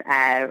that is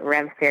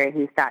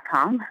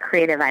RevSarahHeath.com.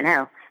 Creative, I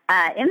know.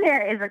 In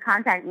there is a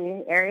contact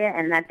me area,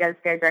 and that does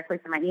go directly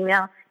to my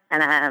email,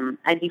 and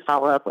I do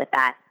follow up with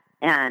that.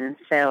 And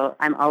so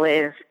I'm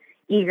always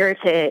eager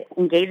to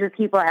engage with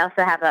people. I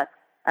also have a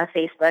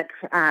Facebook,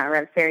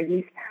 Rev Sarah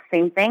Heath,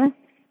 same thing.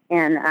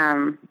 And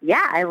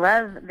I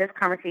love this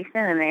conversation,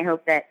 and I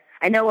hope that,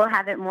 I know we'll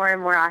have it more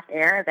and more off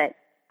air, but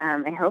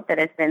I hope that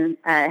it's been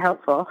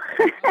helpful.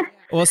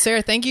 Well,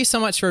 Sarah, thank you so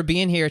much for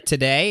being here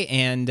today.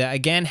 And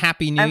again,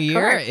 Happy New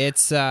Year.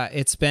 It's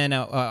been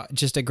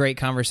just a great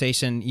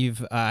conversation.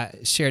 You've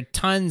shared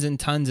tons and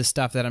tons of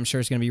stuff that I'm sure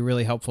is going to be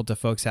really helpful to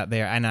folks out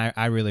there, and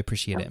I really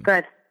appreciate it.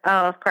 Good.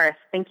 Oh, of course.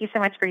 Thank you so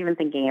much for even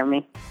thinking of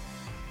me.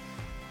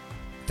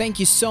 Thank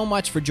you so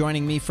much for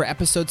joining me for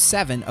episode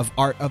 7 of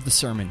Art of the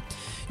Sermon.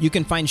 You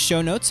can find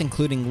show notes,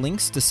 including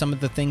links to some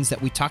of the things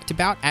that we talked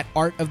about, at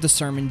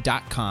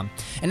artofthesermon.com.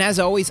 And as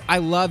always, I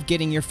love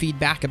getting your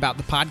feedback about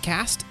the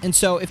podcast. And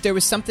so if there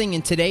was something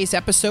in today's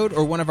episode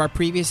or one of our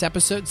previous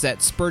episodes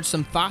that spurred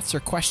some thoughts or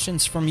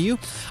questions from you,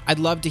 I'd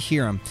love to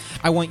hear them.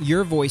 I want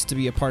your voice to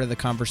be a part of the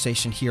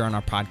conversation here on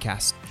our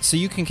podcast. So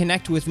you can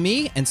connect with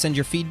me and send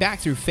your feedback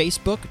through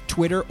Facebook,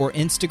 Twitter, or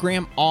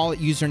Instagram, all at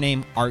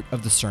username Art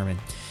of the Sermon.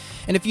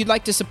 And if you'd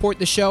like to support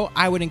the show,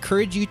 I would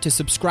encourage you to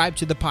subscribe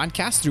to the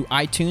podcast through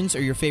iTunes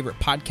or your favorite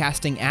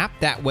podcasting app.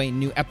 That way,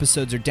 new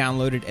episodes are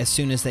downloaded as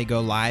soon as they go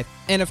live.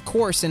 And of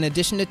course, in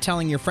addition to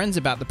telling your friends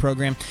about the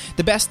program,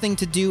 the best thing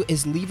to do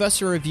is leave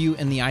us a review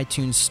in the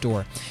iTunes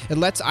store. It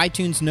lets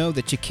iTunes know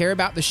that you care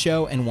about the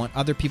show and want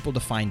other people to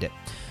find it.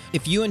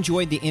 If you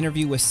enjoyed the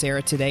interview with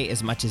Sarah today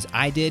as much as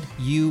I did,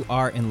 you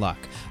are in luck.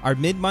 Our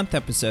mid-month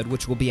episode,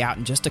 which will be out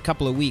in just a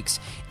couple of weeks,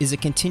 is a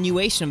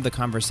continuation of the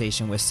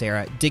conversation with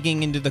Sarah,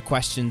 digging into the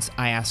questions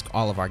I ask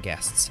all of our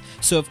guests.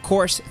 So, of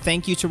course,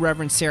 thank you to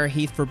Reverend Sarah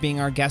Heath for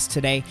being our guest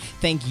today.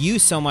 Thank you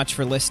so much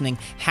for listening.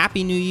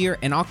 Happy New Year,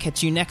 and I'll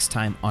catch you next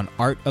time on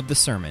Art of the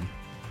Sermon.